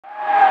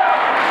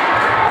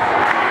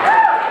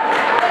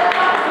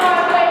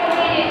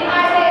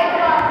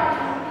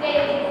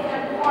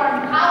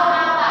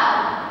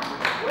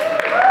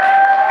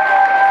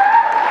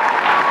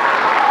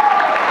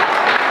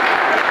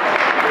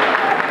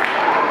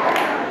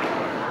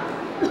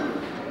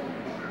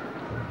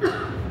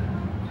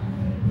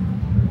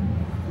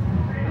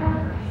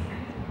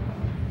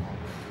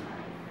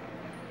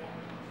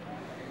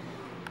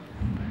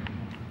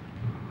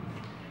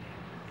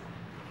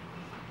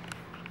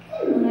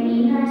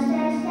evening, our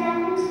staff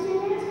and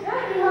students.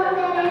 We hope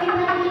that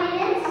everybody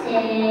made it safe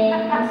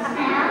and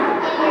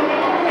sound and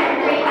you're ready for a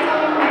great day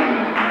of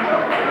learning.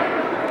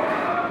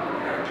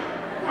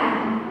 Hi,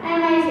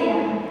 I'm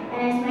Isaiah,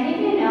 and as many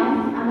of you know,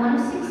 I'm one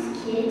of 6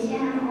 kids,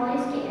 and I'm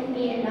always getting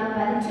beaten up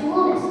by the 2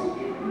 oldest,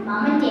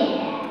 Mom and Dad.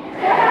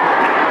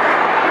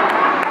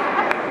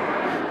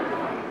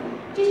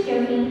 Just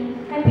joking.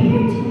 My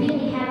parents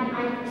really have an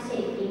eye for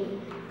safety.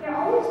 They're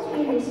always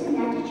doing this and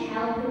that to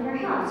childproof our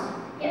house,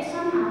 yet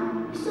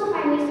somehow we still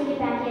find ways to get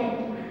back in.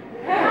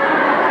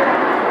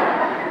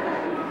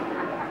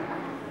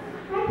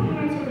 My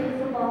parents are big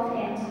football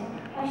fans.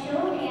 By show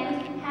of hands,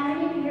 how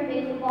many of you are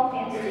big football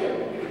fans too?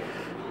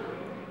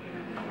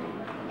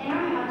 In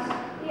our house,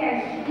 we are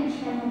huge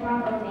Denver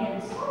Bronco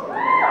fans.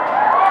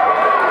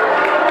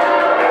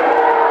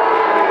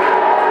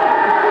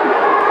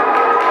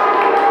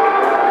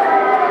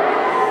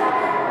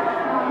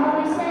 Mom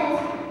always says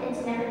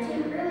it's never too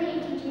early to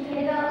teach a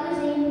kid about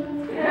losing.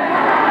 You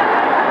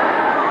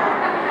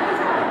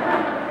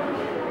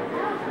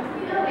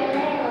know, really, I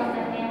love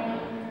my family.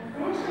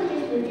 We actually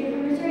just moved here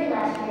from Missouri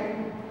last year.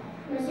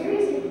 Missouri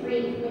is a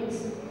great place.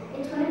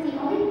 It's one of the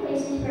only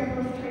places where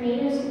both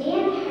tornadoes and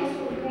high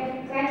school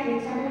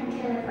graduates end up in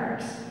trailer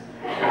parks.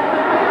 But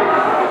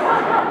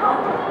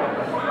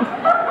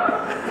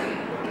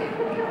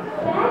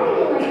I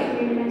really like it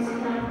here in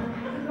Mexico.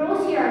 The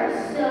girls here are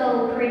so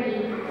pretty.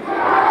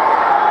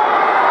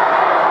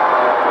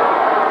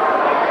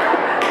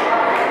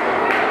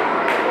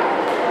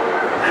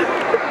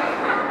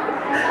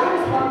 I saw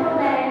this one girl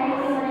that I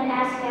really wanted to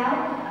ask out,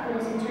 but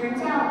as it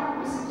turns out,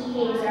 Miss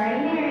Guille is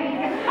already married.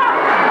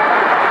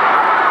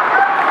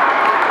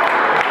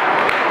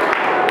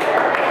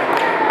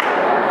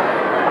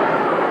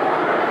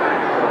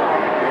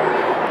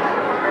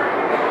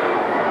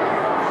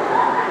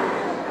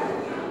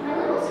 My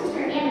little sister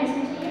Anna is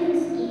actually in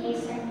Miss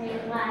Guille's 2nd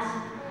grade class.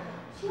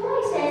 She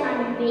always says I'm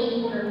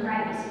invading her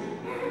privacy.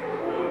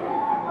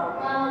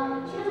 Well,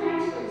 she doesn't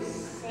actually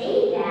say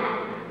that,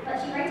 but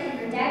she writes it in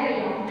her diary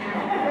all the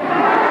time.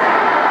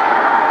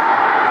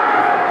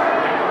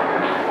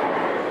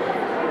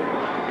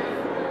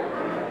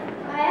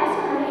 I also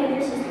have a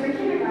younger sister in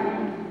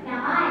kindergarten. Now,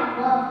 I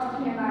loved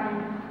kindergarten,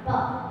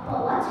 but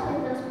what's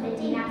with those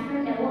midday naps for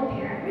no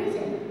apparent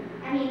reason?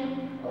 I mean,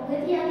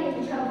 Olivia gets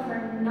in trouble for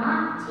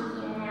not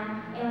taking a nap,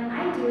 and when I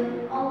do it,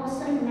 all of a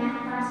sudden math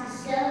class is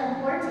so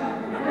important.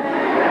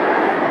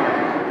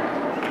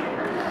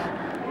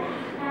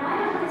 Now, I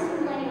don't want to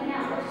seem like an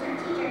outburster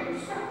teacher,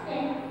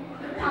 and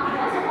Papa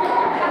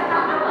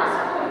was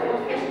full of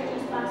old fish and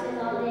juice boxes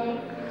all day.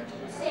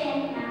 Just saying,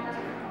 math class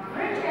was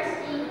more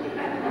interesting.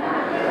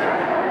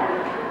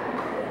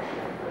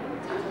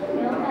 Did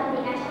you know that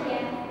they actually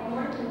have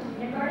homework in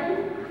kindergarten?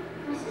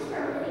 My sister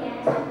Olivia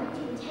has to read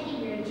to a teddy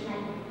bear each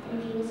night, and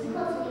if you listen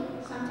closely,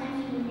 sometimes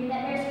you can hear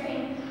that bear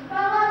scream,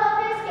 "But what about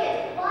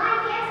biscuits? Well, I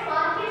can't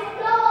spot kids,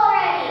 go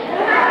already!"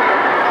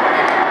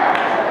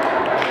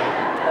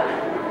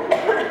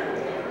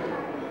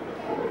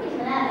 He's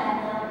not that bad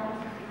though.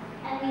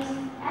 At least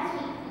that's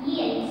what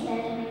Ian said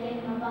when I gave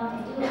him a bump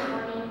to do it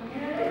for me.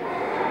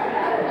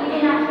 You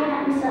did not hear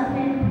that, Miss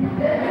Upton.